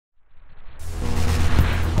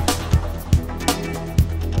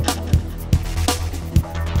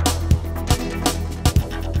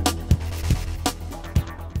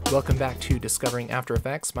Welcome back to Discovering After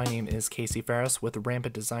Effects. My name is Casey Ferris with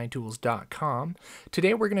RampantDesignTools.com.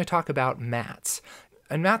 Today we're going to talk about mattes.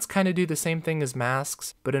 And mattes kind of do the same thing as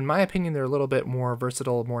masks, but in my opinion they're a little bit more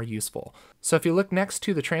versatile, more useful. So if you look next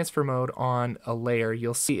to the transfer mode on a layer,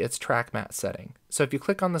 you'll see its track matte setting. So if you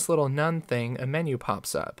click on this little none thing, a menu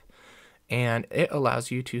pops up, and it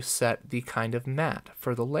allows you to set the kind of matte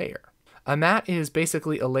for the layer. A matte is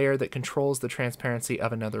basically a layer that controls the transparency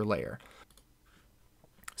of another layer.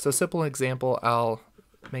 So simple example, I'll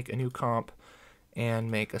make a new comp and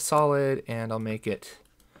make a solid, and I'll make it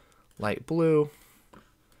light blue,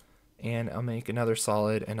 and I'll make another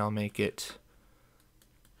solid and I'll make it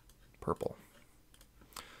purple.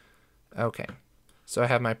 Okay, so I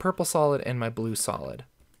have my purple solid and my blue solid.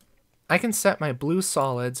 I can set my blue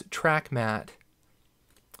solid's track matte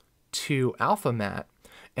to alpha matte,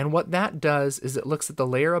 and what that does is it looks at the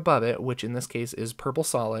layer above it, which in this case is purple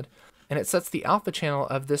solid, and it sets the alpha channel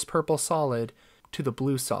of this purple solid to the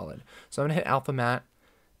blue solid. So I'm going to hit alpha matte,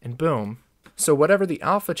 and boom. So whatever the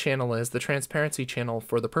alpha channel is, the transparency channel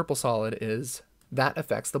for the purple solid is, that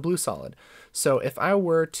affects the blue solid. So if I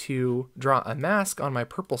were to draw a mask on my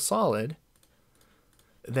purple solid,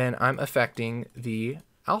 then I'm affecting the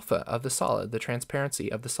alpha of the solid, the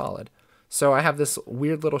transparency of the solid. So I have this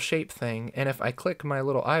weird little shape thing, and if I click my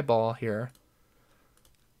little eyeball here,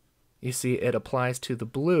 you see it applies to the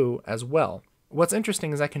blue as well. What's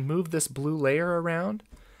interesting is I can move this blue layer around,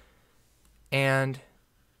 and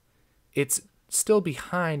it's still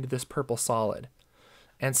behind this purple solid.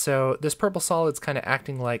 And so this purple solid's kind of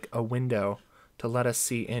acting like a window to let us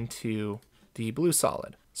see into the blue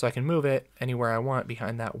solid. So I can move it anywhere I want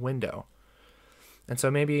behind that window. And so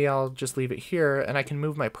maybe I'll just leave it here, and I can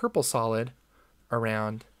move my purple solid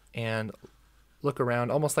around and look around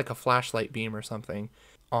almost like a flashlight beam or something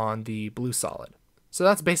on the blue solid. So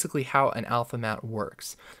that's basically how an alpha matte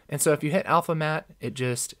works. And so if you hit alpha matte, it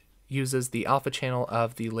just uses the alpha channel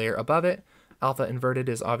of the layer above it. Alpha inverted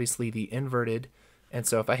is obviously the inverted, and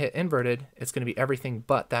so if I hit inverted, it's going to be everything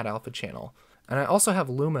but that alpha channel. And I also have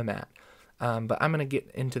Luma Matte, but I'm going to get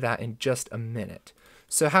into that in just a minute.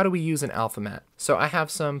 So how do we use an alpha matte? So I have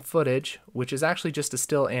some footage, which is actually just a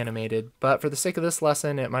still animated, but for the sake of this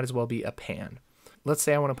lesson, it might as well be a pan. Let's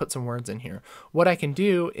say I want to put some words in here. What I can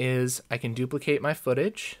do is I can duplicate my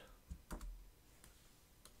footage,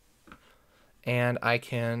 and I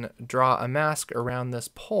can draw a mask around this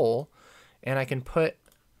pole, and I can put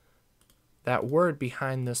that word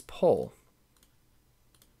behind this pole.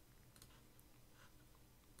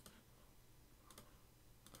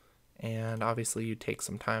 And obviously you take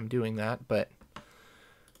some time doing that, but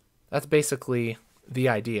that's basically the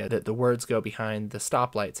idea, that the words go behind the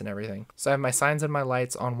stoplights and everything. So I have my signs and my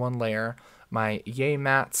lights on one layer, my yay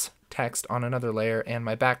mattes text on another layer, and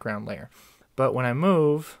my background layer. But when I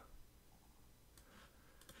move,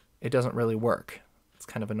 it doesn't really work. It's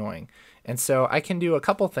kind of annoying. And so I can do a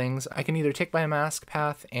couple things. I can either take my mask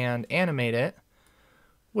path and animate it,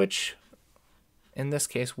 which in this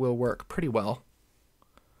case will work pretty well.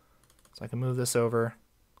 So I can move this over.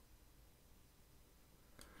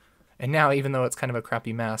 And now, even though it's kind of a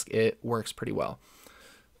crappy mask, it works pretty well.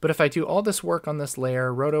 But if I do all this work on this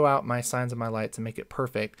layer, roto out my signs and my lights and make it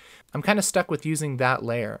perfect, I'm kind of stuck with using that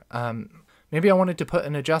layer. Maybe I wanted to put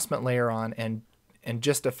an adjustment layer on and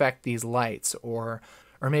just affect these lights, or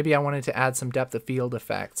maybe I wanted to add some depth of field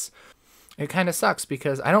effects. It kind of sucks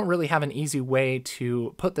because I don't really have an easy way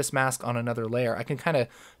to put this mask on another layer. I can kind of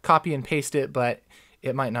copy and paste it, but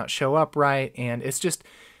it might not show up right, and it's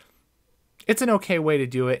an okay way to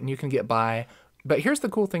do it, and you can get by. But here's the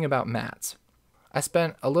cool thing about mattes. I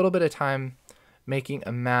spent a little bit of time making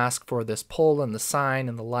a mask for this pole and the sign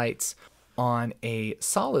and the lights on a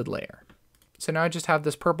solid layer. So now I just have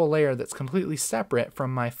this purple layer that's completely separate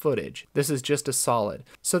from my footage. This is just a solid.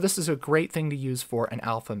 So this is a great thing to use for an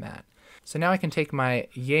alpha matte. So now I can take my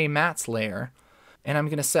yay mattes layer, and I'm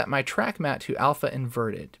going to set my track matte to alpha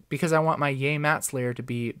inverted because I want my yay mattes layer to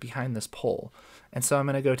be behind this pole. And so I'm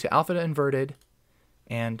going to go to alpha inverted,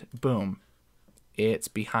 and boom, it's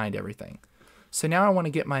behind everything. So now I want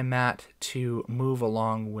to get my matte to move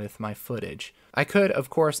along with my footage. I could, of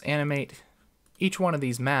course, animate each one of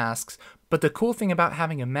these masks, but the cool thing about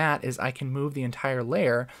having a matte is I can move the entire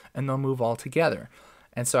layer and they'll move all together.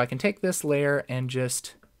 And so I can take this layer and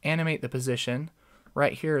just animate the position.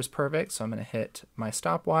 Right here is perfect, so I'm going to hit my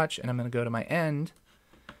stopwatch and I'm going to go to my end,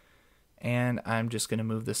 and I'm just going to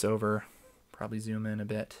move this over, probably zoom in a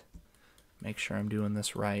bit, make sure I'm doing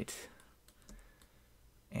this right,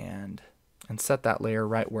 and set that layer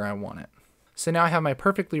right where I want it. So now I have my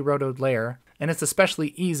perfectly rotoed layer, and it's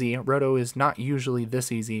especially easy. Roto is not usually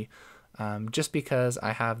this easy. just because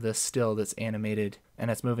I have this still that's animated and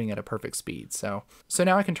it's moving at a perfect speed. So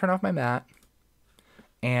now I can turn off my matte,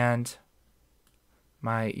 and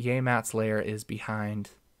my Yay Mattes layer is behind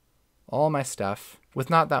all my stuff with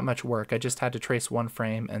not that much work. I just had to trace one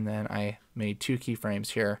frame and then I made 2 keyframes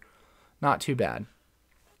here. Not too bad.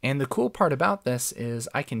 And the cool part about this is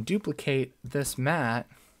I can duplicate this matte,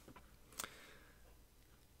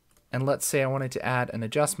 and let's say I wanted to add an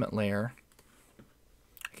adjustment layer.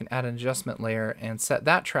 I can add an adjustment layer and set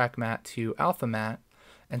that track matte to alpha matte.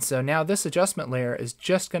 And so now this adjustment layer is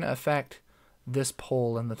just going to affect this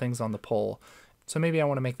pole and the things on the pole. So maybe I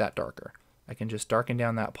want to make that darker. I can just darken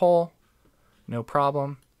down that pole, no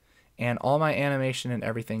problem. And all my animation and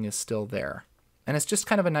everything is still there. And it's just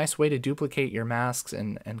kind of a nice way to duplicate your masks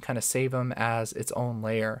and kind of save them as its own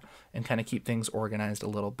layer and kind of keep things organized a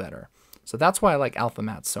little better. So that's why I like alpha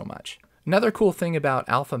mattes so much. Another cool thing about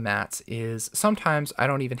alpha mattes is sometimes I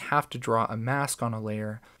don't even have to draw a mask on a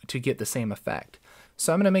layer to get the same effect.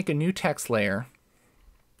 So I'm going to make a new text layer,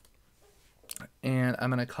 and I'm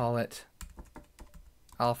going to call it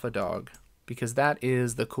Alpha Dog, because that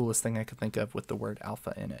is the coolest thing I could think of with the word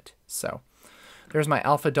alpha in it. So there's my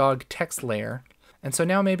Alpha Dog text layer. And so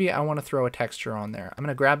now maybe I want to throw a texture on there. I'm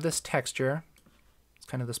going to grab this texture. It's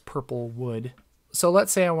kind of this purple wood. So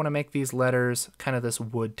let's say I want to make these letters kind of this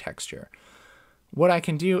wood texture. What I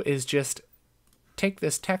can do is just take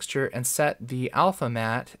this texture and set the alpha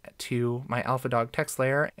matte to my Alpha Dog text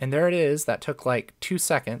layer, and there it is. That took like 2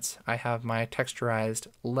 seconds. I have my texturized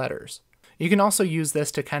letters. You can also use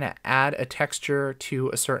this to kind of add a texture to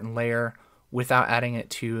a certain layer without adding it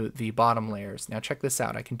to the bottom layers. Now check this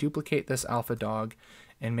out. I can duplicate this Alpha Dog,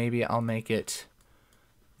 and maybe I'll make it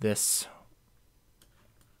this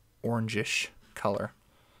orangish color.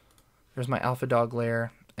 There's my Alpha Dog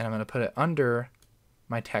layer, and I'm going to put it under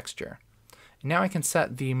my texture. And now I can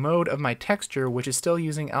set the mode of my texture, which is still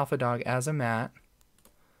using Alpha Dog as a matte.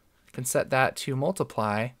 I can set that to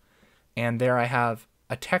multiply, and there I have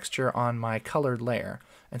a texture on my colored layer.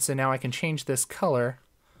 And so now I can change this color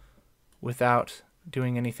without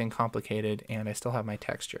doing anything complicated, and I still have my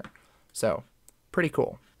texture. So pretty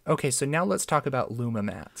cool. Okay, so now let's talk about Luma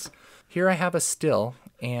Mattes. Here I have a still,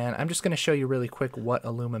 and I'm just going to show you really quick what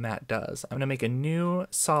a Luma Matte does. I'm going to make a new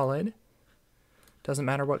solid, doesn't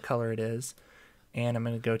matter what color it is, and I'm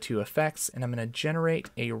going to go to Effects, and I'm going to generate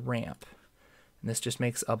a ramp. And this just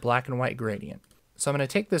makes a black and white gradient. So I'm going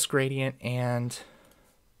to take this gradient and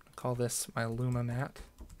call this my Luma Matte.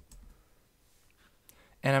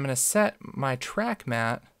 And I'm going to set my track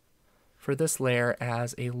matte for this layer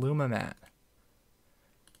as a Luma Matte.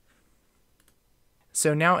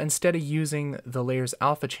 So now instead of using the layer's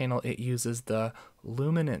alpha channel, it uses the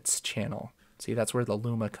luminance channel. See, that's where the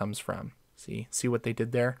Luma comes from. See what they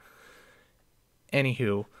did there?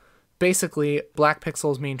 Anywho, basically black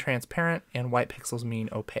pixels mean transparent and white pixels mean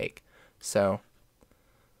opaque. So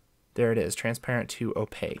there it is, transparent to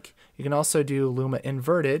opaque. You can also do Luma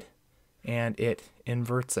inverted, and it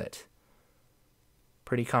inverts it.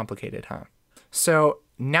 Pretty complicated, huh? So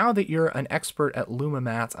now that you're an expert at Luma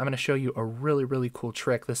Mattes, I'm going to show you a really, really cool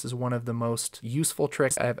trick. This is one of the most useful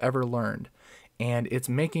tricks I've ever learned, and it's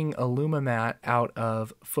making a Luma Matte out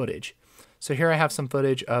of footage. So here I have some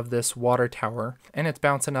footage of this water tower, and it's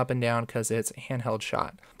bouncing up and down because it's a handheld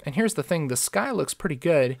shot. And here's the thing, the sky looks pretty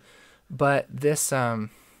good, but this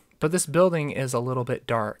building is a little bit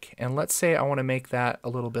dark, and let's say I want to make that a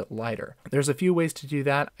little bit lighter. There's a few ways to do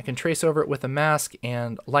that. I can trace over it with a mask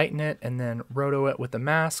and lighten it, and then roto it with a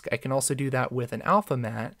mask. I can also do that with an alpha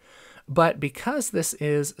matte, but because this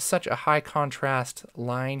is such a high contrast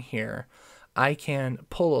line here, I can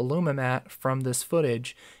pull a Luma Matte from this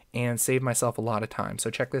footage and save myself a lot of time. So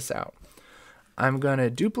check this out. I'm going to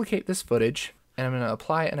duplicate this footage, and I'm going to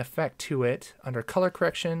apply an effect to it under Color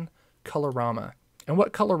Correction, Colorama. And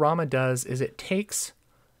what Colorama does is it takes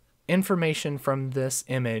information from this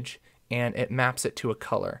image and it maps it to a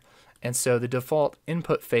color. And so the default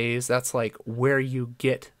input phase, that's like where you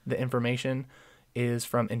get the information, is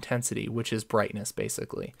from intensity, which is brightness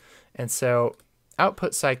basically. And so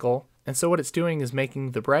output cycle, and so what it's doing is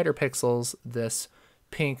making the brighter pixels this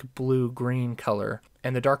pink, blue, green color,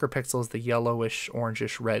 and the darker pixels the yellowish,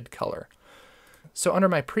 orangish, red color. So under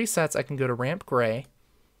my presets, I can go to ramp gray,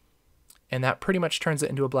 and that pretty much turns it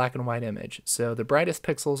into a black and white image. So the brightest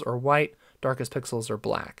pixels are white, darkest pixels are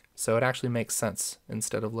black. So it actually makes sense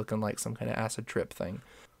instead of looking like some kind of acid trip thing.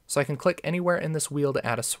 So I can click anywhere in this wheel to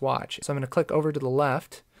add a swatch. So I'm going to click over to the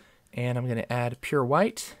left, and I'm going to add pure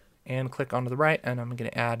white, and click onto the right, and I'm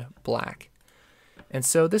going to add black. And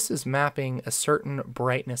so this is mapping a certain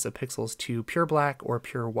brightness of pixels to pure black or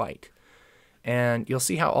pure white. And you'll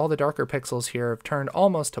see how all the darker pixels here have turned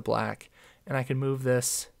almost to black. And I can move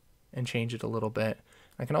this and change it a little bit.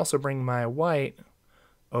 I can also bring my white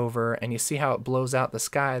over, and you see how it blows out the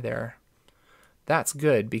sky there. That's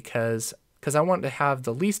good because I want to have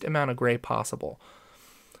the least amount of gray possible.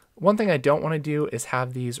 One thing I don't want to do is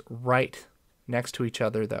have these right next to each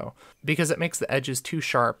other though, because it makes the edges too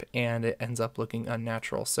sharp and it ends up looking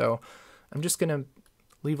unnatural. So I'm just going to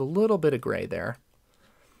leave a little bit of gray there.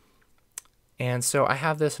 And so I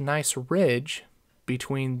have this nice ridge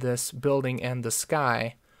between this building and the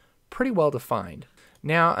sky, pretty well defined.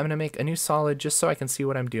 Now I'm going to make a new solid just so I can see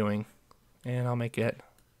what I'm doing. And I'll make it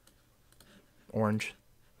orange.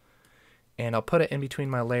 And I'll put it in between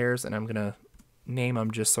my layers, and I'm going to name them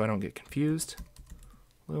just so I don't get confused.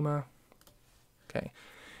 Luma. Okay.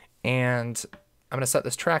 And I'm going to set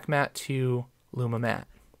this track matte to Luma Matte.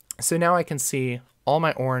 So now I can see all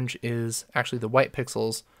my orange is actually the white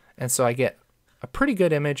pixels, and so I get a pretty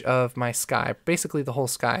good image of my sky, basically the whole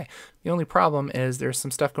sky. The only problem is there's some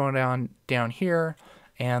stuff going on down here,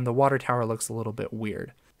 and the water tower looks a little bit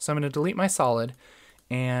weird. So I'm going to delete my solid,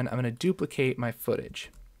 and I'm going to duplicate my footage.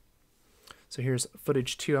 So here's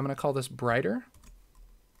footage 2. I'm going to call this brighter,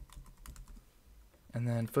 and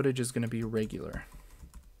then footage is going to be regular.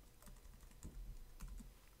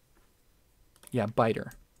 Yeah,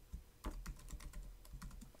 biter.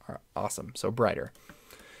 Awesome, so brighter.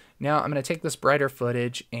 Now I'm going to take this brighter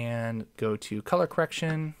footage and go to color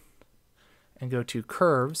correction and go to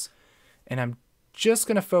curves, and I'm just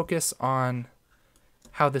going to focus on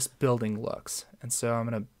how this building looks. And so I'm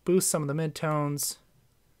going to boost some of the midtones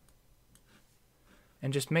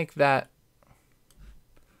and just make that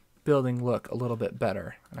building look a little bit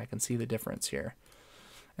better, and I can see the difference here.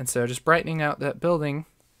 And so just brightening out that building,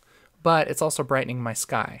 but it's also brightening my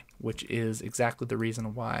sky, which is exactly the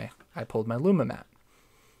reason why I pulled my Luma Matte.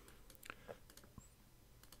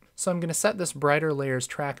 So I'm going to set this brighter layers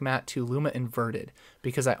track matte to Luma inverted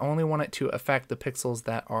because I only want it to affect the pixels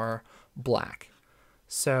that are black.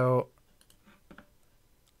 So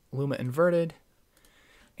Luma inverted,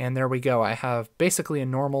 and there we go. I have basically a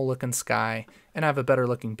normal looking sky, and I have a better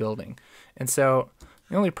looking building. And so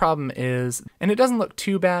the only problem is, and it doesn't look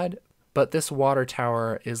too bad, but this water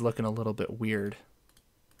tower is looking a little bit weird.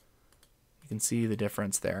 You can see the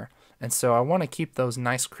difference there. And so I want to keep those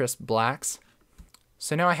nice crisp blacks.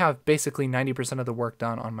 So now I have basically 90% of the work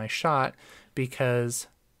done on my shot because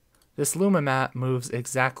this Luma Matte moves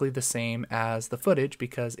exactly the same as the footage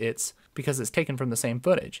because it's taken from the same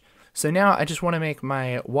footage. So now I just want to make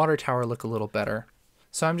my water tower look a little better.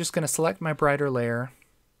 So I'm just going to select my brighter layer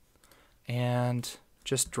and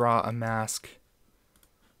just draw a mask,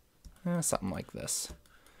 something like this,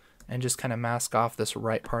 and just kind of mask off this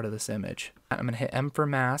right part of this image. I'm going to hit M for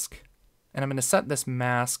mask, and I'm going to set this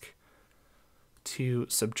mask to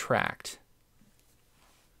subtract,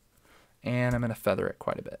 and I'm going to feather it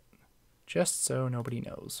quite a bit just so nobody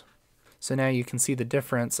knows. So now you can see the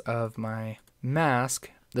difference of my mask.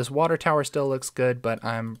 This water tower still looks good, but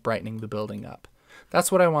I'm brightening the building up.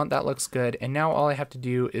 That's what I want. That looks good. And now all I have to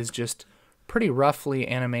do is just pretty roughly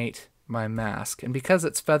animate my mask. And because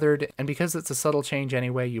it's feathered and because it's a subtle change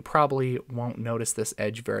anyway, you probably won't notice this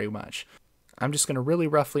edge very much. I'm just going to really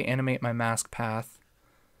roughly animate my mask path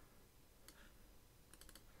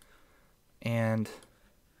and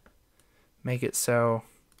make it so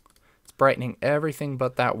it's brightening everything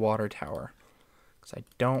but that water tower, because I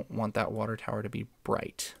don't want that water tower to be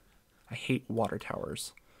bright. I hate water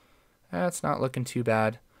towers. That's not looking too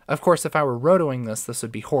bad. Of course, if I were rotoing this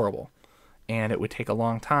would be horrible, and it would take a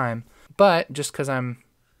long time, but just because I'm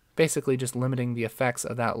basically just limiting the effects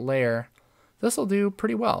of that layer, this will do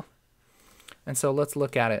pretty well. And so let's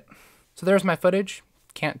look at it. So there's my footage.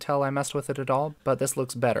 Can't tell I messed with it at all, but this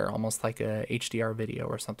looks better, almost like a HDR video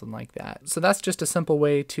or something like that. So that's just a simple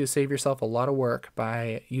way to save yourself a lot of work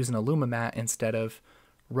by using a Luma Matte instead of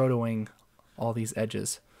rotoing all these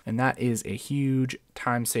edges. And that is a huge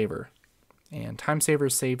time saver. And time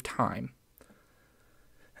savers save time.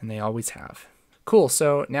 And they always have. Cool,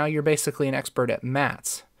 so now you're basically an expert at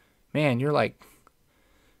mattes. Man, you're like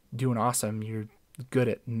doing awesome. You're good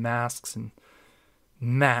at masks and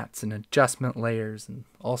mattes and adjustment layers and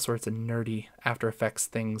all sorts of nerdy After Effects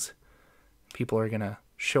things. People are gonna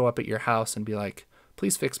show up at your house and be like,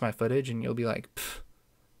 please fix my footage, and you'll be like,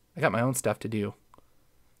 I got my own stuff to do.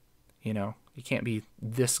 You know, you can't be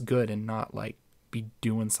this good and not like be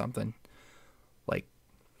doing something like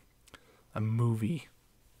a movie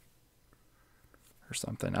or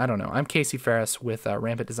something. I don't know. I'm Casey Ferris with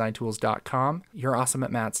rampantdesigntools.com. You're awesome at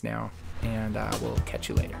mattes now, and we'll catch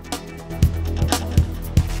you later.